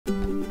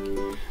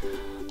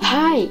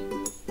Hi,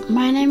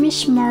 my name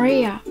is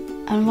Maria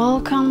and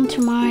welcome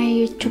to my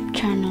YouTube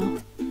channel.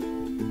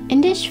 In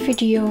this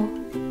video,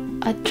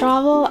 I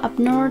travel up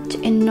north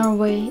in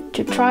Norway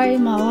to try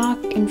my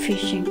luck in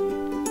fishing.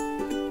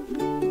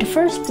 The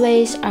first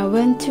place I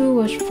went to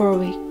was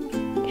Vorvik.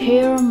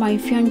 Here my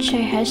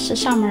fiancé has a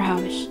summer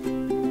house.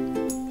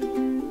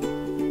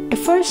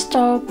 The first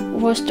stop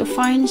was to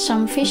find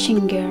some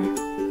fishing gear.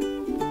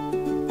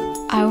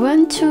 I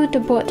went to the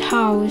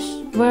boathouse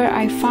where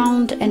I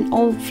found an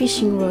old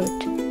fishing rod.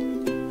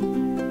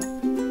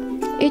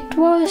 It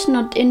was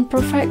not in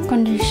perfect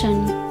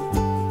condition,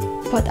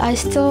 but I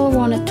still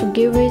wanted to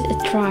give it a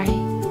try,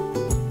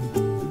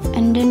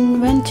 and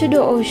then went to the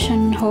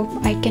ocean hope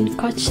I can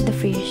catch the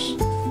fish.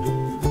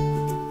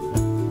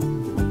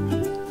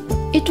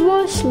 It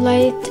was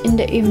late in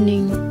the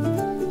evening.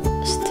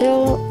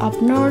 Still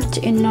up north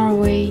in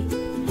Norway,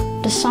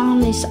 the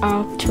sun is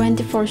out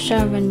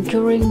 24/7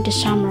 during the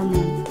summer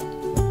month.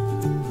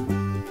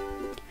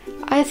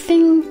 I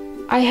think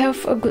I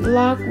have a good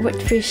luck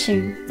with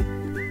fishing.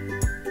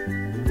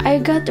 I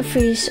got a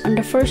fish on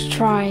the first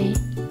try.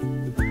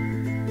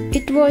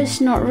 It was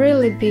not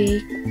really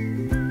big,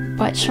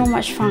 but so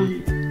much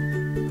fun.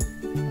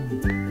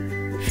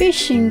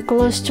 Fishing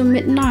close to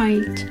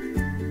midnight,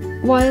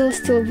 while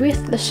still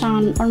with the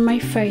sun on my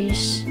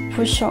face,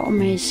 was so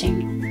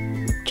amazing.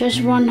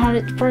 Just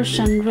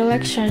 100%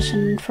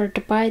 relaxation for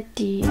the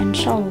body and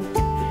soul,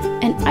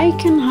 and I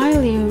can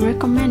highly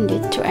recommend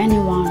it to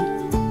anyone.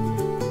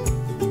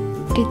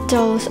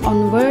 Details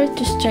on where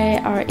to stay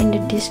are in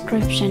the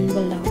description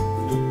below.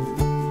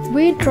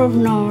 We drove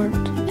north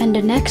and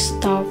the next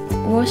stop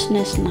was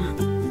Nesna.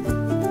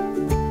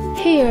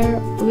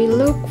 Here we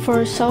looked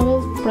for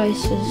several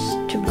places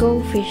to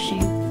go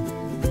fishing.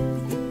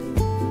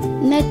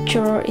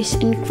 Nature is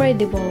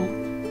incredible.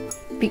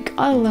 Big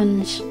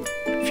islands,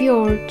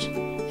 fjords,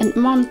 and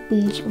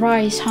mountains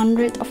rise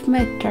hundreds of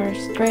meters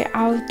straight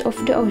out of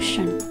the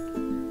ocean.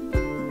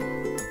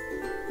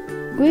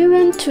 We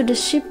went to the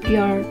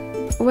shipyard,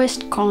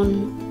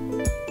 Westcon,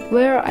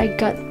 where I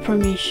got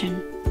permission.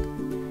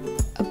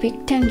 A big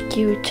thank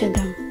you to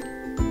them.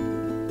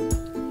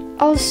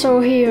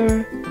 Also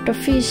here, the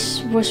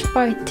fish was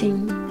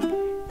biting,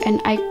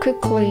 and I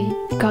quickly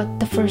got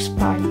the first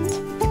bite.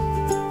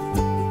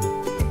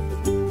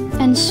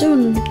 And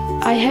soon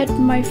I had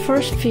my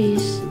first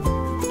fish.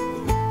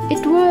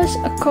 It was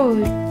a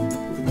cod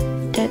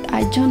that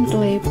I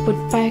gently put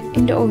back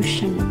in the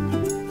ocean.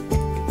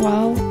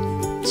 Well,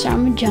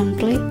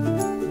 semi-gently.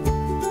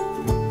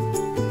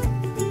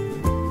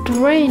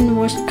 The rain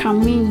was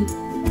coming,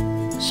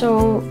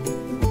 so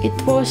it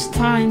was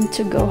time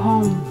to go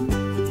home.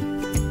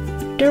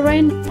 The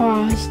rain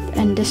passed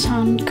and the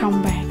sun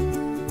came back.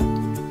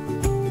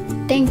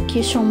 Thank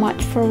you so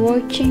much for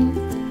watching.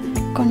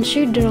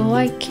 Consider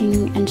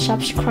liking and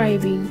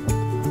subscribing.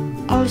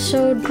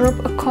 Also drop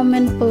a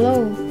comment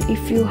below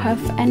if you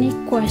have any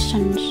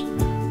questions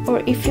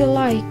or if you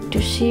like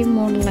to see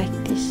more like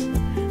this.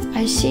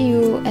 I see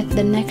you at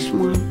the next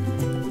one.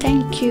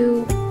 Thank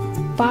you.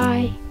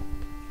 Bye.